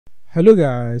Hello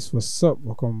guys, what's up?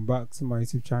 Welcome back to my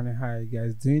YouTube channel. How you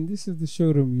guys doing? This is the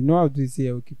showroom. You know how to do it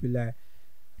here. We keep it like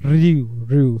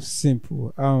real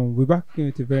simple. We're back again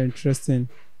with a very interesting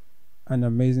and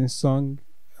amazing song,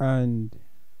 and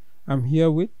I'm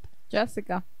here with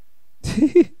Jessica.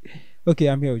 okay,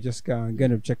 I'm here with Jessica. I'm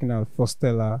gonna be checking out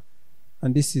Forestella,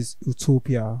 and this is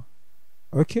Utopia.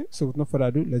 Okay, so with no further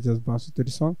ado, let's just bounce into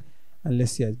the song and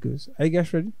let's see how it goes. Are you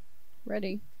guys ready?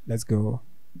 Ready. Let's go.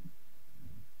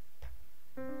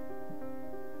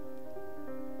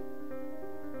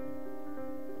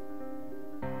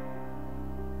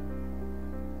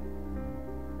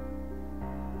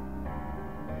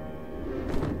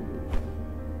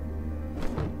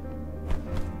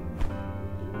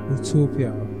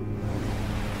 Utopia.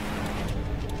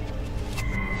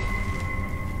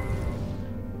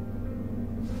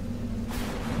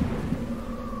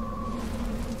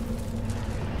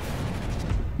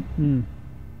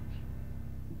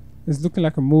 It's looking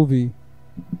like a movie.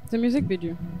 It's a music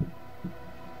video.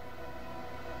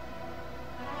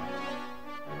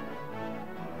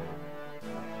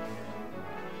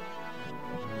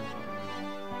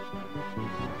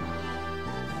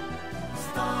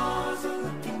 Stars are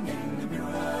looking in the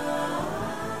mirror.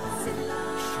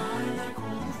 Shine like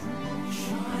gold,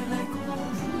 shine like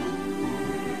gold.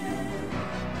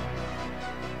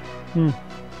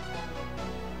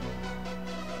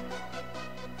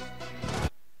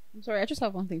 I'm sorry, I just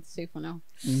have one thing to say for now.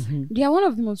 They are one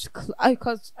of the most,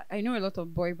 because I know a lot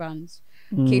of boy bands,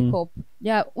 K-pop. They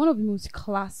are one of the most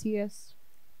classiest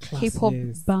K-pop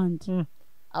band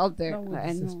out there. That I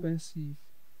was know. expensive.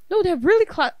 No, they're really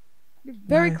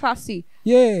very classy.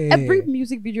 Yeah. Every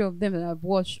music video of them that I've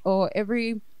watched, or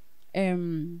every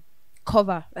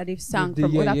cover that they've sang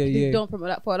they've done from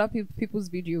for other people's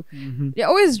video, they're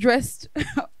always dressed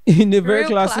in a very real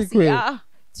classic way. Yeah,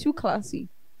 too classy.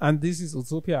 And this is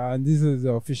Utopia, and this is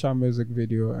the official music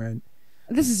video, and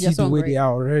This is see just the way great. they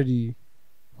are already.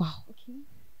 Wow. Okay.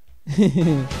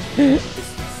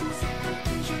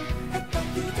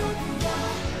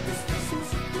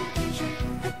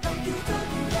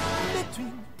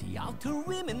 Between the outer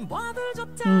rim and waters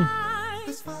of time.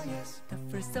 This fires, the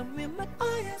first time we met.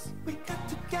 Oh yes, we got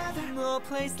together. No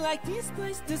place like this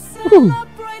place to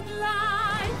celebrate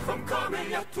life. From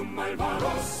Camellia to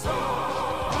Malvarosa.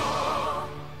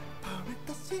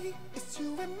 It's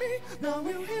you and me. Now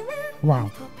we're here.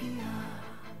 Wow. Utopia.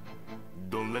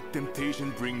 Don't let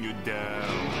temptation bring you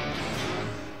down.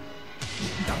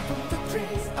 Down from the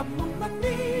trees, I'm on my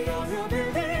knees. Now you're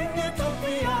building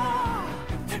Utopia.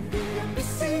 10 billion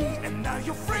BC, and now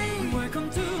you're free. Welcome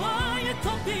to our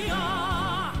Utopia.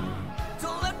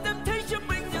 Don't let temptation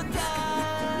bring you down.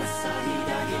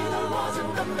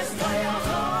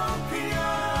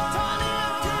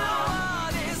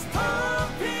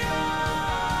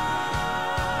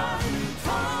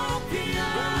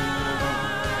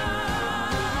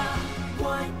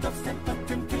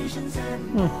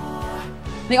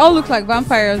 They all look like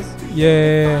vampires.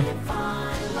 Yeah.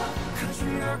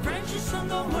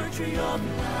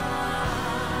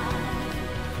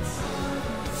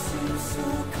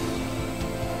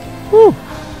 Woo.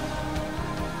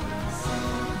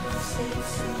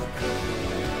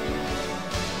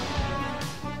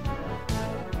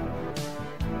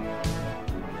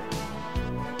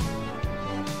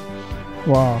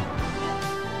 Wow.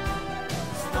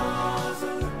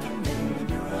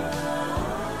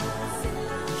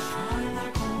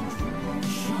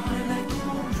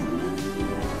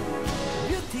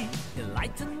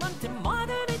 Enlightenment and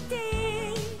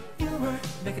modernity. You were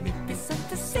magnificent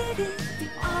to city, the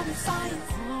art of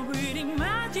science, reading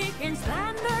magic and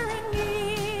slandering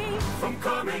me. From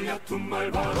Camellia to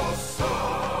Malvarosa.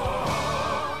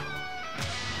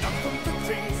 Down from the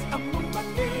trees, I'm on my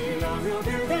knees. Now you're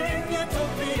building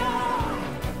Utopia.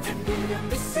 10 billion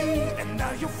BC, and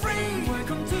now you're free.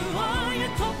 Welcome to our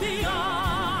Utopia.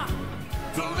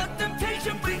 Don't let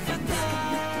temptation bring you down.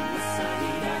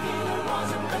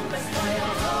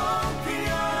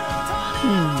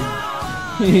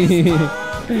 It's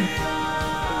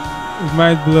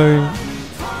mind blowing.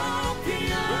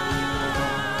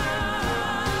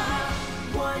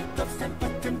 White of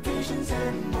temper temptations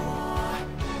and more.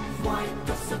 White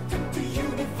of certainty,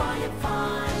 unify and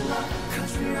find love.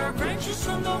 'Cause we are branches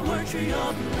on the word tree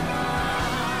of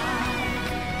life.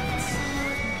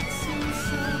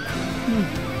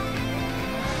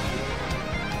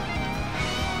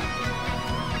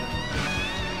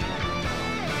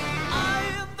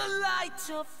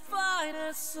 To fight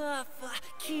and suffer,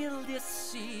 kill this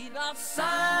seed of sound.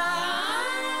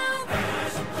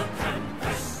 As of the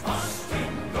tempest,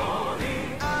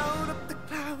 out of the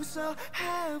clouds of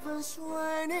heaven's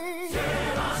raining.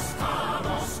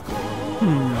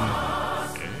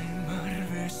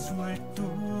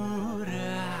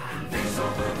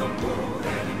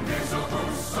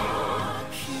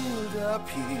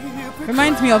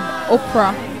 Reminds me of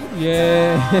Oprah.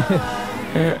 Yeah.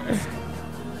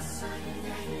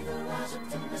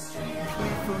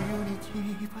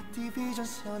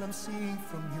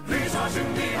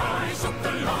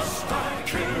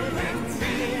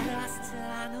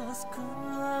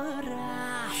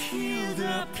 Hear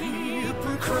the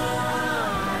people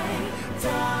cry,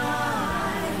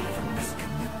 die.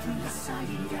 From this side,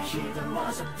 I hear the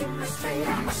laws of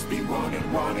demonstrator. Must be one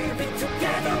and one, and be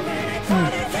together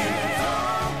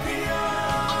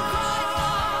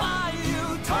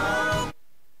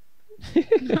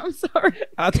and I'm sorry.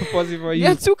 I had to pause it for you.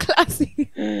 You're too classy.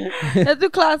 You're too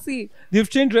classy. They've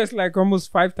changed dress like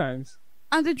almost 5 times.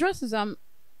 And the dresses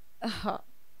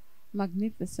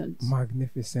magnificent.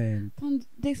 Magnificent. And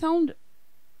they sound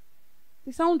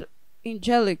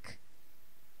angelic.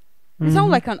 They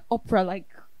sound like an opera, like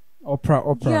Opera.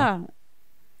 yeah.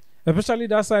 Especially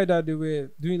that side that they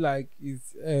were doing like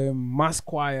is mass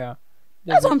choir.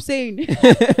 That's what I'm saying.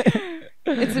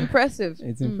 It's impressive.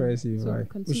 It's impressive, So right? We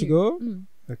continue. should go? Mm.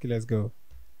 Okay, let's go.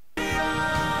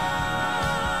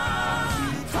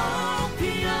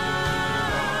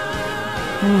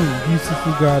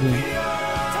 Beautiful garden.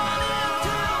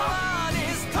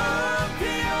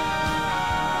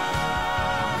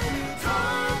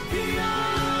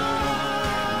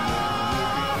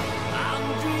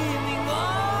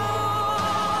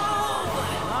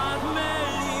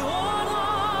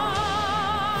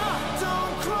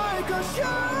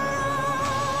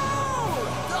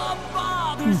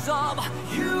 Of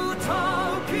Utopia.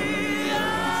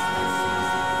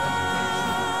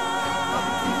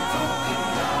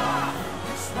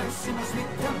 This life seems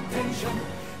with temptation.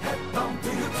 Head down to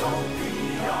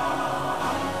Utopia.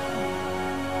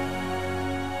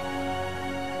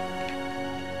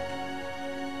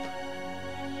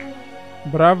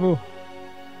 Bravo.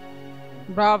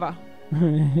 Brava.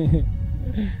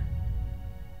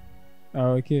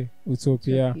 Okay,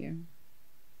 Utopia.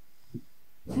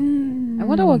 I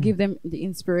wonder what gave them the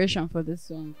inspiration for this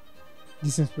song.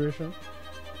 This inspiration?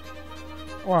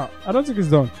 Wow, I don't think it's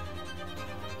done.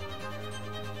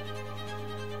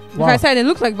 Like I said, it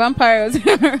looks like vampires. I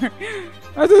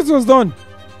thought it was done.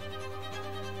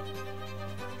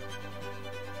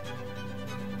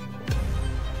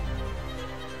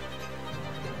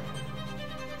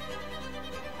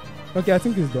 Okay, I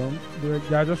think it's done.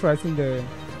 They are just writing the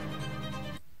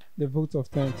vote of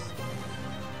thanks.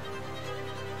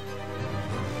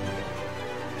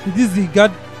 This is the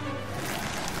god.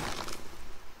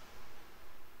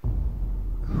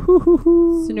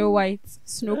 Snow White,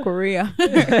 Snow Korea.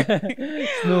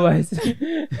 Snow White.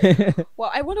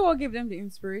 Well, I wonder what gave them the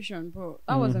inspiration, but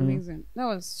that was amazing. That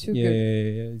was too good. Yeah,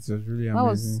 it was really amazing. That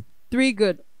was 3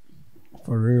 good.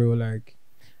 For real, like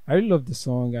I really love the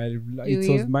song.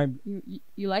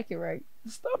 You like it, right?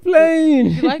 Stop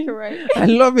playing. You like it, right? I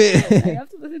love it. I have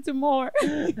to listen to more.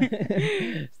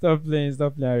 Stop playing. I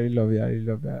really love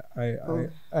it.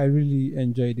 I really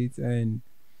enjoyed it, and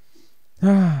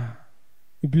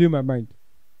it blew my mind.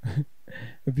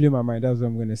 It blew my mind. That's what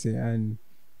I'm gonna say. And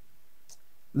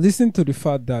listen to the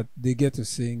fact that they get to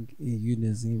sing in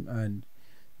unison and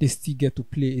they still get to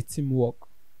play a teamwork.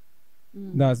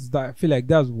 I feel like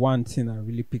that's one thing I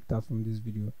really picked up from this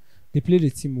video. They played the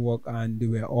teamwork and they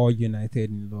were all united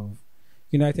in love,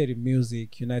 united in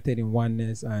music, united in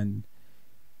oneness, and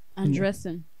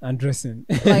dressing.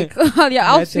 Like their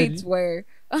outfits were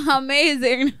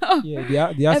amazing.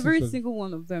 Yeah, the every single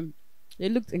one of them, they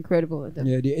looked incredible at them.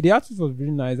 Yeah, the outfit was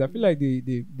really nice. I feel like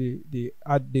they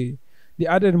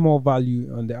added more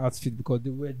value on the outfit because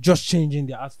they were just changing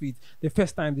the outfit. The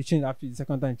first time they changed outfit, the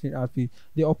second time they changed outfit,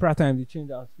 the opera time they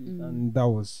changed outfit, and that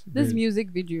was this music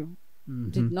video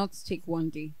did not take one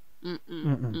day.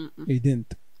 It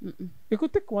didn't. It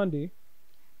could take one day.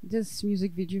 This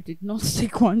music video did not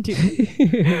take one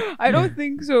day. I don't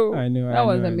think so. I know. That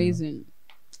was amazing.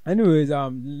 Anyways,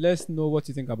 let's know what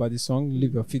you think about this song.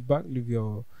 Leave your feedback.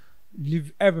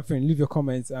 Leave everything. Leave your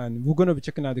comments, and we're gonna be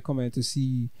checking out the comments to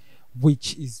see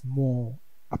which is more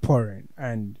abhorrent.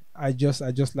 And I just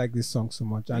like this song so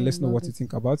much. And let's know what you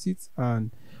think about it.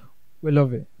 And we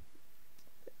love it.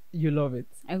 You love it.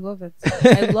 I love it.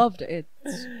 I loved it.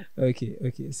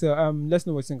 Okay. So let's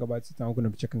know what you think about it. And we're gonna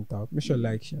be checking it out. Make sure to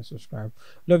like, share, and subscribe.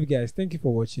 Love you guys. Thank you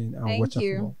for watching and watch out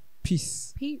for more.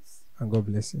 Peace. Peace. And God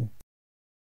bless you.